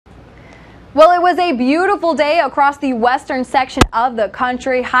Well, it was a beautiful day across the western section of the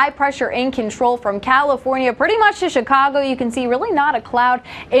country. High pressure in control from California pretty much to Chicago. You can see really not a cloud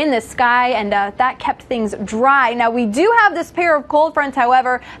in the sky, and that kept things dry. Now, we do have this pair of cold fronts,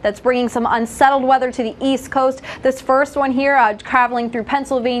 however, that's bringing some unsettled weather to the East Coast. This first one here traveling through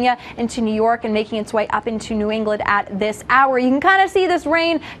Pennsylvania into New York and making its way up into New England at this hour. You can kind of see this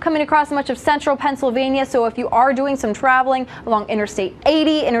rain coming across much of central Pennsylvania, so if you are doing some traveling along Interstate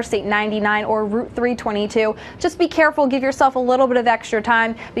 80, Interstate 99, or Route 322. Just be careful, give yourself a little bit of extra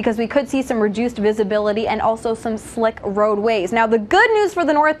time because we could see some reduced visibility and also some slick roadways. Now, the good news for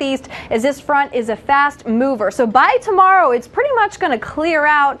the Northeast is this front is a fast mover. So by tomorrow, it's pretty much going to clear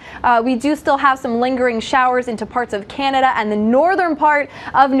out. We do still have some lingering showers into parts of Canada and the northern part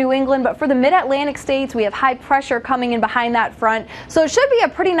of New England, but for the mid-Atlantic states, we have high pressure coming in behind that front. So it should be a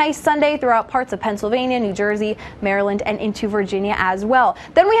pretty nice Sunday throughout parts of Pennsylvania, New Jersey, Maryland, and into Virginia as well.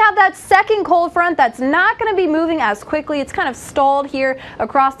 Then we have that second cold front that's not going to be moving as quickly. It's kind of stalled here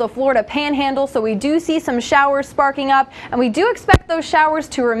across the Florida panhandle, so we do see some showers sparking up, and we do expect those showers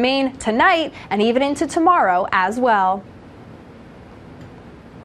to remain tonight and even into tomorrow as well.